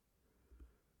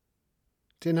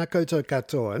Tēnā koutou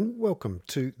katoa and welcome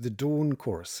to the Dawn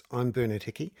Chorus. I'm Bernard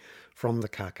Hickey from the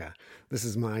Kaka. This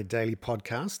is my daily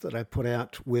podcast that I put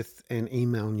out with an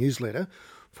email newsletter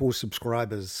for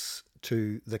subscribers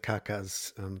to the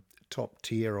Kaka's top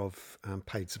tier of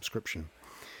paid subscription.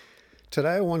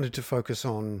 Today I wanted to focus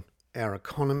on our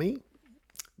economy,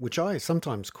 which I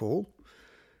sometimes call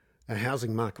a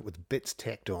housing market with bits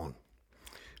tacked on,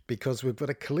 because we've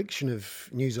got a collection of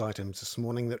news items this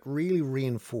morning that really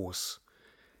reinforce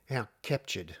how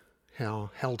captured, how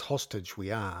held hostage we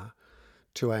are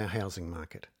to our housing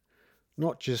market.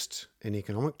 Not just in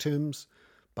economic terms,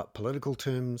 but political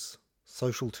terms,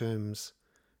 social terms,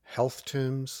 health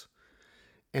terms,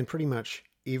 and pretty much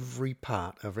every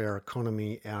part of our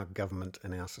economy, our government,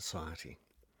 and our society.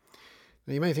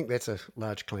 Now, you may think that's a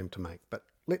large claim to make, but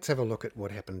let's have a look at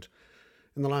what happened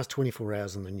in the last 24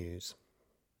 hours in the news.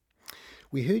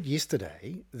 We heard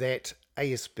yesterday that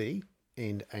ASB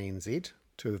and ANZ,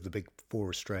 two of the big four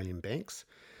Australian banks,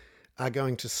 are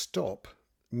going to stop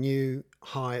new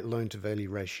high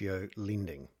loan-to-value ratio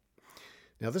lending.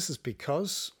 Now, this is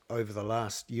because over the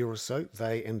last year or so,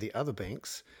 they and the other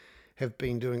banks have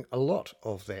been doing a lot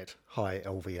of that high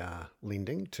LVR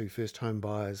lending to first home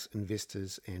buyers,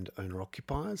 investors and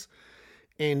owner-occupiers.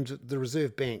 And the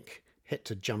Reserve Bank had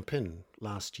to jump in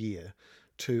last year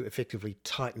to effectively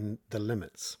tighten the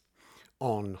limits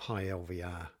on high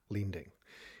LVR lending.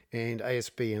 And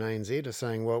ASB and ANZ are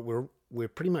saying, well, we're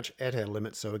pretty much at our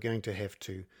limit, so we're going to have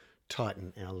to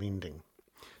tighten our lending.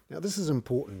 Now, this is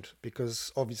important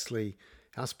because obviously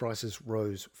house prices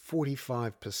rose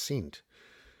 45%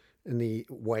 in the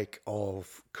wake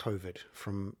of COVID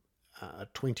from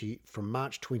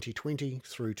March 2020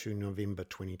 through to November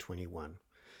 2021.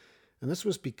 And this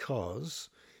was because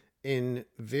in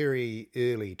very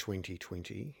early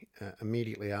 2020,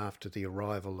 immediately after the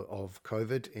arrival of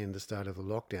COVID and the start of the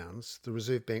lockdowns, the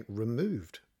Reserve Bank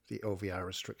removed the LVR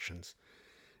restrictions.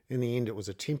 In the end, it was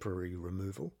a temporary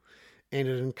removal, and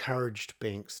it encouraged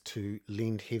banks to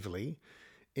lend heavily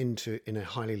in a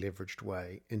highly leveraged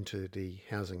way into the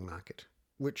housing market,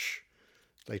 which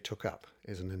they took up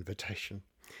as an invitation.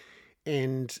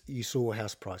 And you saw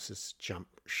house prices jump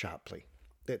sharply.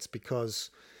 That's because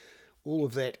all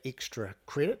of that extra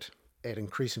credit at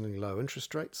increasingly low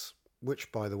interest rates,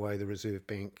 which, by the way, the Reserve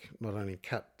Bank not only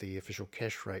cut the official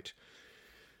cash rate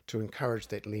to encourage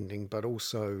that lending, but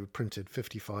also printed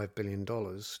 $55 billion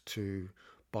to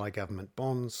buy government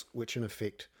bonds, which in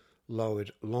effect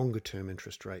lowered longer-term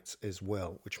interest rates as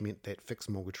well, which meant that fixed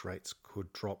mortgage rates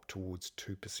could drop towards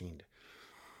 2%.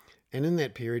 And in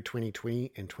that period,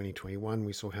 2020 and 2021,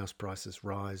 we saw house prices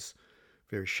rise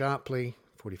very sharply,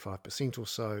 45% or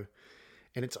so.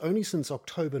 And it's only since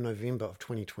October, November of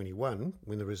 2021,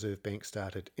 when the Reserve Bank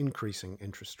started increasing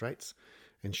interest rates,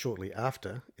 and shortly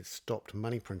after it stopped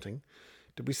money printing,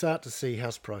 did we start to see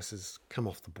house prices come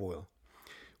off the boil.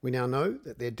 We now know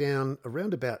that they're down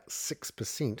around about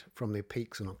 6% from their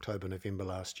peaks in October, November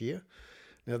last year.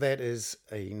 Now that is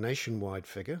a nationwide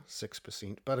figure,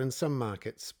 6%, but in some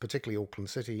markets, particularly Auckland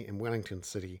City and Wellington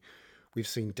City, we've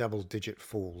seen double-digit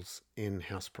falls in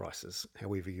house prices,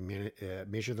 however you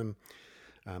measure them,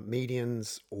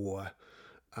 medians or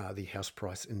the house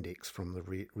price index from the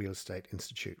Real Estate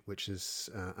Institute, which is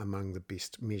among the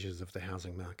best measures of the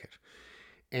housing market.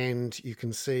 And you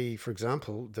can see, for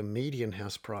example, the median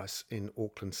house price in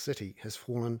Auckland City has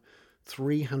fallen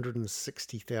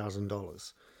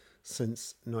 $360,000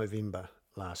 since November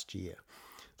last year.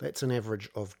 That's an average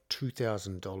of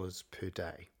 $2,000 per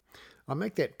day. I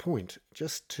make that point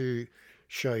just to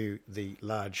show you the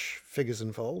large figures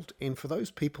involved, and for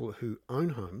those people who own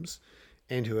homes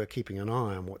and who are keeping an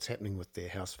eye on what's happening with their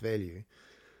house value,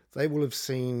 they will have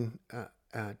seen,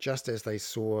 just as they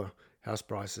saw house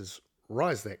prices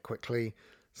rise that quickly,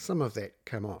 some of that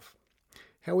come off.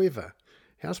 However,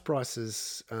 house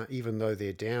prices, even though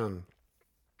they're down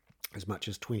as much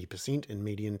as 20% in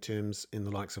median terms in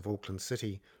the likes of Auckland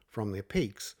City from their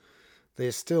peaks,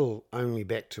 they're still only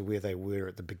back to where they were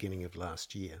at the beginning of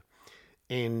last year.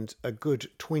 And a good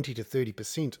 20 to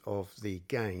 30% of the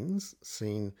gains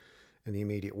seen in the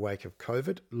immediate wake of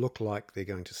COVID look like they're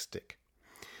going to stick.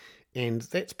 And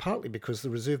that's partly because the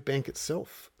Reserve Bank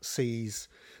itself sees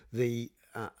the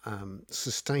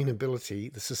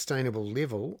sustainable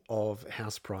level of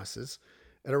house prices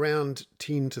at around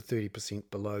 10 to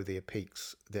 30% below their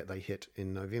peaks that they hit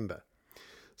in November.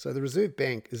 So the Reserve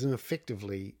Bank is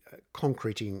effectively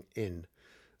concreting in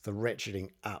the ratcheting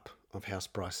up of house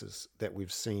prices that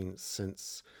we've seen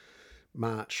since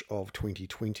March of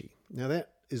 2020. Now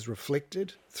that is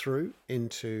reflected through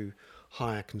into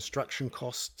higher construction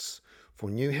costs for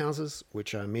new houses,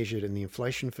 which are measured in the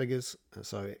inflation figures.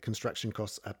 So construction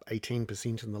costs up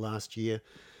 18% in the last year,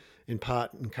 in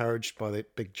part encouraged by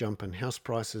that big jump in house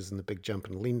prices and the big jump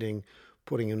in lending,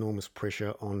 putting enormous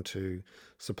pressure onto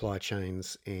supply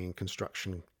chains and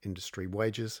construction industry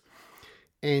wages.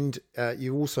 And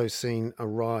you've also seen a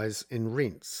rise in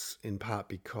rents, in part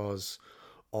because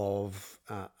of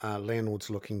landlords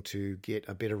looking to get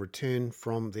a better return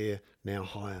from their now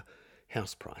higher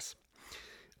house price.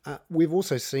 We've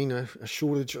also seen a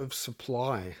shortage of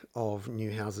supply of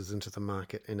new houses into the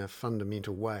market in a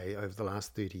fundamental way over the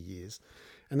last 30 years.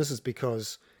 And this is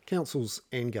because councils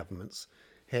and governments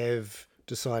have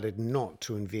decided not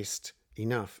to invest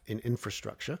enough in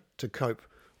infrastructure to cope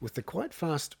with the quite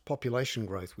fast population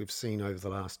growth we've seen over the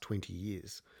last 20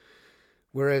 years.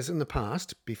 Whereas in the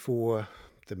past, before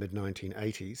the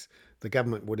mid-1980s, the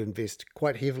government would invest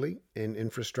quite heavily in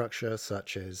infrastructure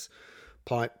such as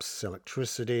pipes,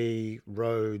 electricity,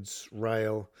 roads,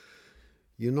 rail.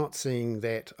 You're not seeing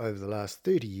that over the last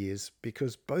 30 years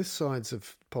because both sides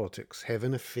of politics have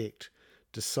in effect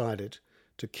decided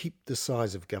to keep the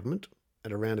size of government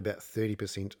at around about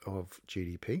 30% of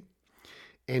GDP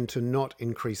and to not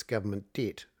increase government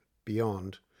debt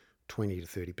beyond 20 to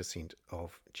 30%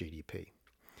 of GDP.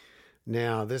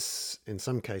 Now, this, in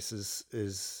some cases,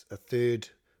 is a third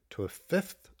to a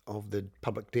fifth of the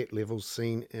public debt levels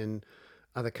seen in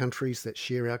other countries that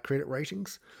share our credit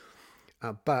ratings.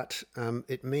 But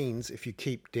it means if you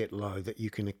keep debt low that you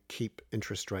can keep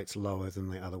interest rates lower than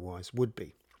they otherwise would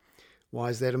be. Why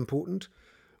is that important?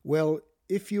 Well,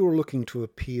 if you're looking to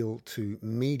appeal to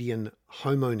median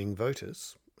homeowning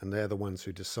voters, and they're the ones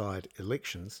who decide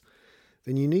elections,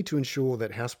 then you need to ensure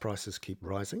that house prices keep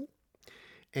rising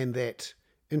and that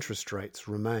interest rates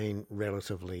remain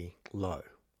relatively low.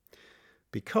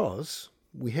 Because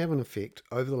we have, in effect,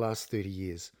 over the last 30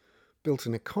 years, built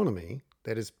an economy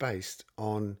that is based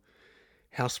on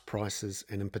house prices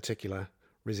and, in particular,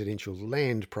 residential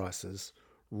land prices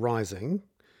rising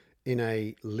in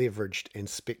a leveraged and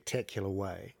spectacular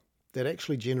way that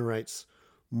actually generates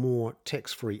more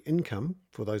tax-free income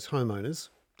for those homeowners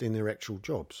than their actual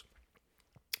jobs.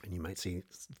 And you may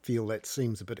feel that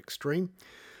seems a bit extreme,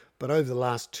 but over the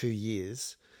last 2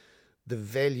 years, the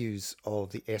values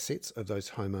of the assets of those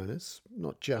homeowners,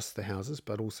 not just the houses,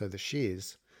 but also the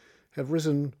shares, have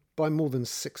risen by more than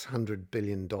 $600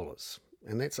 billion.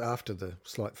 And that's after the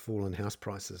slight fall in house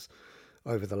prices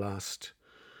over the last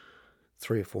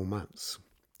 3 or 4 months.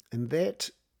 And that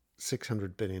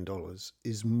 $600 billion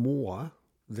is more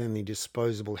than the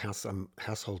disposable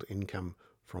household income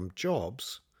from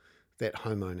jobs that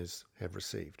homeowners have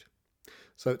received.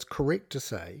 So it's correct to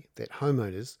say that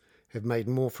homeowners have made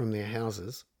more from their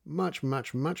houses, much,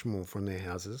 much, much more from their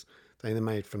houses than they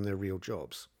made from their real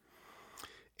jobs.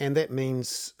 And that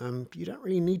means you don't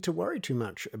really need to worry too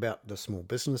much about the small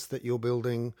business that you're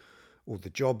building or the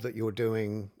job that you're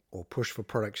doing or push for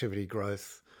productivity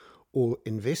growth or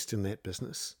invest in that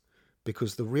business,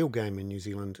 because the real game in New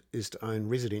Zealand is to own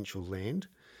residential land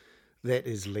that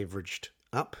is leveraged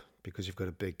up because you've got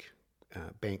a big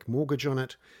bank mortgage on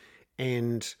it,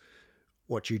 and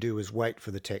what you do is wait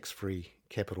for the tax-free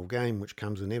capital gain, which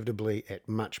comes inevitably at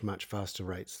much, much faster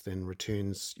rates than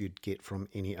returns you'd get from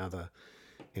any other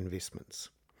investments.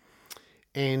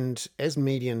 And as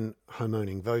median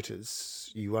homeowning voters,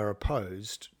 you are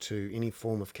opposed to any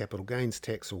form of capital gains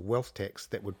tax or wealth tax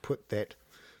that would put that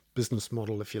business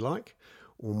model, if you like,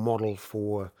 or model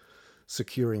for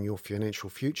securing your financial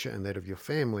future and that of your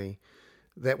family,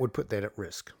 that would put that at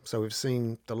risk. So we've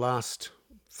seen the last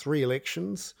 3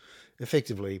 elections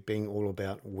effectively being all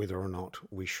about whether or not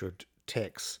we should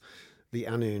tax the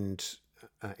unearned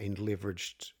and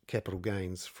leveraged capital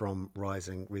gains from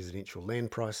rising residential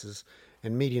land prices,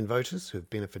 and median voters who have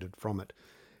benefited from it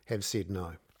have said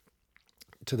no.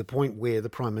 To the point where the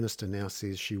Prime Minister now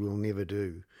says she will never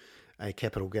do a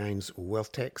capital gains or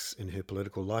wealth tax in her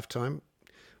political lifetime,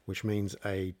 which means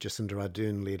a Jacinda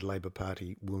Ardern-led Labour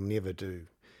Party will never do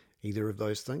either of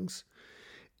those things.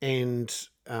 And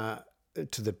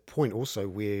to the point also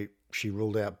where she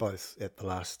ruled out both at the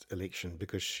last election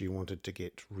because she wanted to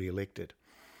get re-elected.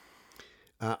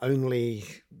 Only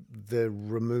the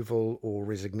removal or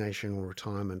resignation or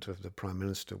retirement of the Prime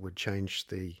Minister would change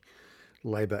the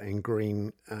Labour and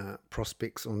Green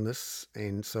prospects on this.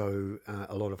 And so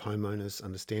a lot of homeowners,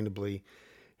 understandably,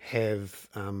 have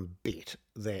bet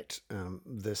that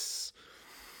this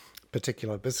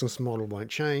particular business model won't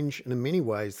change. And in many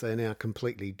ways, they're now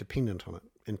completely dependent on it,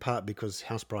 in part because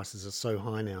house prices are so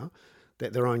high now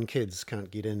that their own kids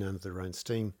can't get in under their own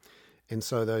steam. And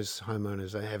so those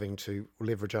homeowners are having to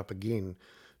leverage up again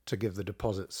to give the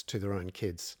deposits to their own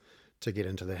kids to get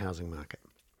into the housing market.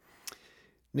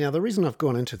 Now, the reason I've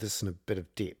gone into this in a bit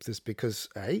of depth is because,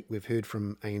 A, we've heard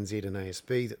from ANZ and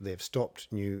ASB that they've stopped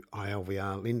new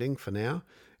ILVR lending for now,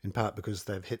 in part because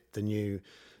they've hit the new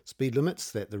speed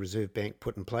limits that the Reserve Bank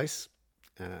put in place.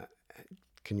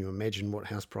 Can you imagine what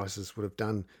house prices would have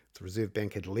done if the Reserve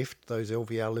Bank had left those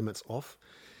LVR limits off,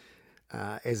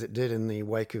 as it did in the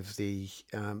wake of the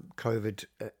COVID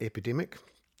epidemic?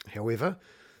 However,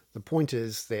 the point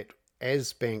is that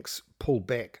as banks pull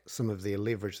back some of their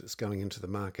leverage that's going into the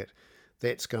market,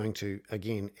 that's going to,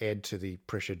 again, add to the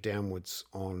pressure downwards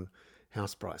on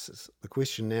house prices. The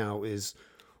question now is,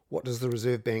 what does the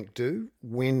Reserve Bank do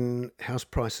when house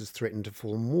prices threaten to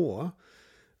fall more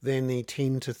than the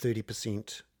 10 to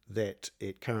 30% that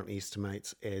it currently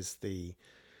estimates as the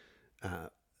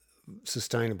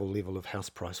sustainable level of house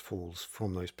price falls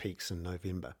from those peaks in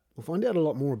November? We'll find out a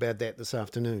lot more about that this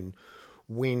afternoon,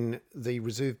 when the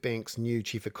Reserve Bank's new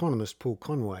chief economist, Paul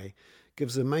Conway,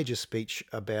 gives a major speech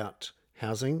about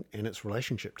housing and its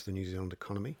relationship to the New Zealand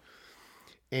economy,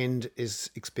 and is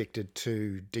expected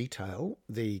to detail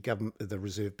the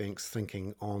Reserve Bank's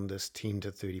thinking on this 10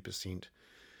 to 30%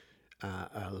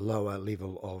 lower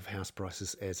level of house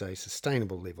prices as a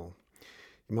sustainable level.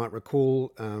 You might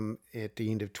recall at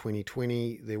the end of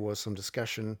 2020, there was some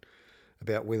discussion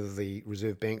about whether the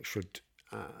Reserve Bank should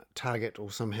target or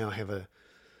somehow have a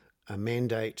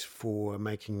mandate for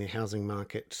making the housing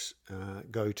market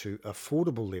go to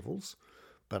affordable levels.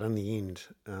 But in the end,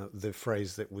 the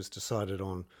phrase that was decided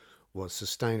on was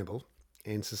sustainable.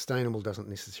 And sustainable doesn't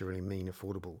necessarily mean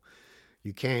affordable.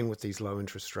 You can, with these low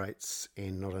interest rates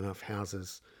and not enough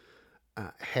houses,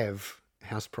 have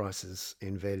house prices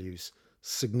and values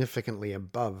significantly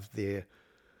above their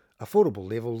affordable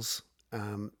levels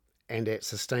and at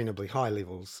sustainably high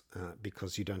levels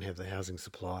because you don't have the housing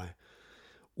supply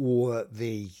or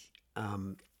the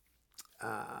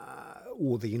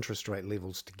interest rate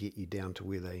levels to get you down to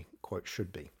where they, quote,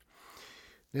 should be.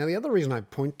 Now, the other reason I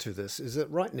point to this is that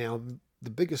right now, the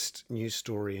biggest news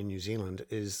story in New Zealand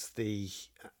is the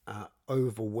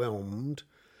overwhelmed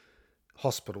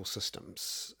hospital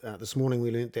systems. This morning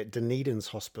we learnt that Dunedin's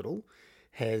hospital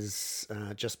has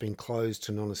just been closed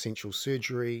to non-essential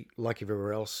surgery. Like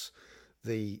everywhere else,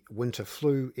 the winter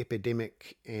flu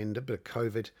epidemic and a bit of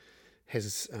COVID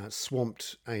has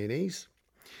swamped A&Es.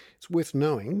 It's worth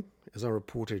knowing, as I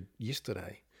reported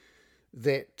yesterday,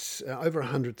 that over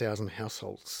 100,000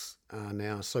 households are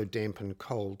now so damp and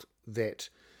cold that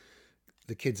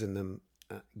the kids in them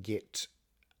get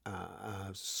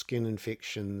skin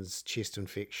infections, chest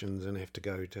infections, and have to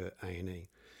go to A&E.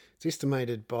 It's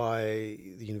estimated by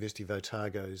the University of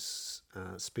Otago's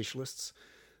specialists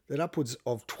that upwards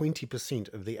of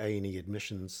 20% of the A&E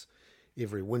admissions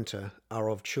every winter are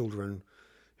of children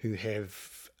who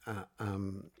have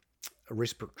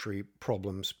respiratory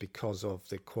problems because of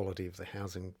the quality of the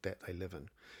housing that they live in.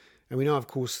 And we know, of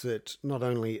course, that not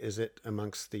only is it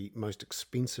amongst the most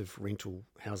expensive rental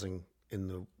housing in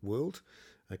the world,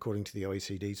 according to the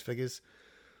OECD's figures,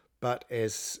 but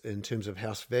as in terms of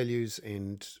house values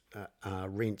and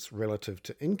rents relative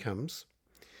to incomes,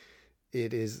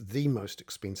 it is the most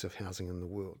expensive housing in the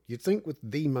world. You'd think with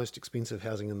the most expensive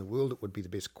housing in the world, it would be the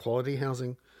best quality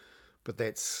housing, but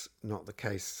that's not the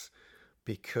case,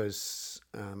 because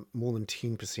more than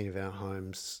 10% of our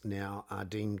homes now are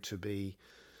deemed to be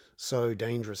so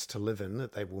dangerous to live in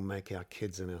that they will make our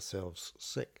kids and ourselves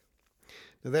sick.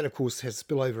 Now that, of course, has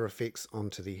spillover effects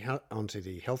onto the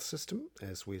health system,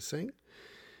 as we're seeing,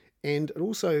 and it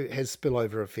also has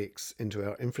spillover effects into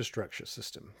our infrastructure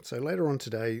system. So later on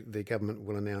today, the government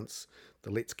will announce the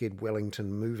Let's Get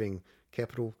Wellington Moving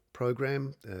capital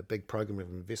program, a big program of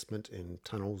investment in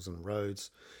tunnels and roads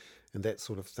and that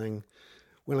sort of thing.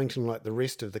 Wellington, like the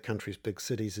rest of the country's big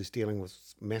cities, is dealing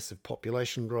with massive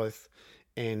population growth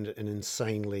and an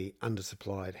insanely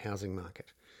undersupplied housing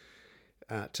market,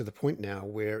 to the point now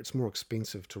where it's more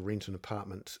expensive to rent an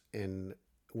apartment in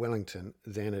Wellington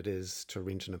than it is to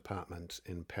rent an apartment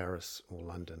in Paris or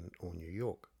London or New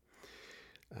York.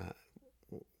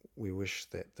 We wish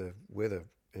that the weather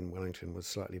in Wellington was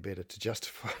slightly better to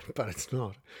justify it, but it's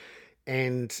not.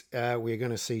 And we're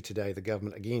going to see today the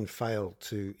government again fail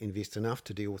to invest enough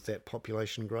to deal with that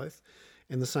population growth.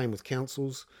 And the same with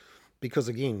councils, because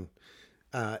again,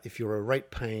 if you're a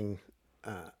rate-paying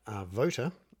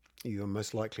voter, you are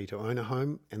most likely to own a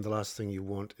home, and the last thing you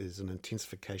want is an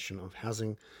intensification of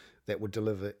housing that would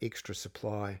deliver extra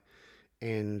supply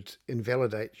and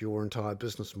invalidate your entire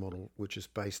business model, which is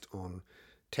based on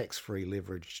tax-free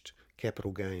leveraged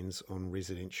capital gains on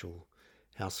residential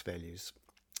house values.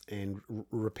 And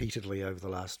repeatedly over the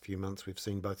last few months, we've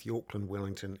seen both Auckland,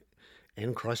 Wellington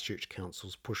and Christchurch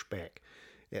councils push back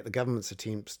at the government's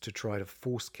attempts to try to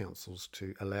force councils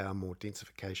to allow more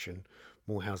densification,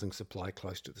 more housing supply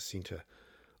close to the centre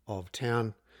of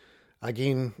town.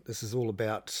 Again, this is all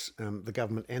about the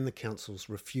government and the councils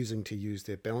refusing to use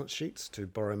their balance sheets to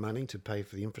borrow money to pay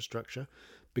for the infrastructure,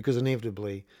 because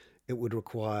inevitably it would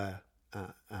require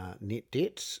net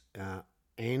debt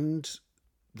and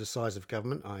the size of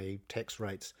government, i.e. tax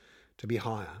rates, to be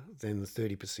higher than the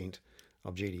 30%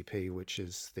 of GDP, which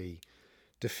is the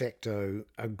de facto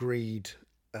agreed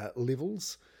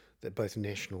levels that both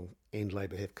National and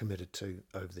Labour have committed to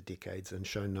over the decades and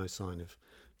shown no sign of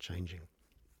changing.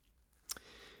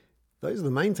 Those are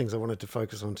the main things I wanted to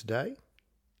focus on today.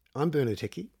 I'm Bernard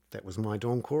Hickey. That was my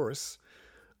Dawn Chorus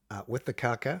with the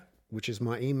Kaka, which is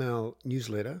my email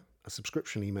newsletter, a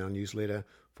subscription email newsletter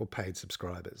for paid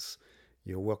subscribers.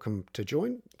 You're welcome to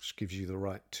join, which gives you the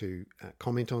right to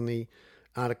comment on the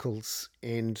articles,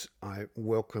 and I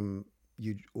welcome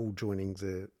you all joining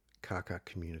the Kaka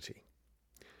community.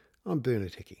 I'm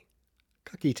Bernard Hickey.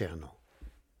 Ka kite anō.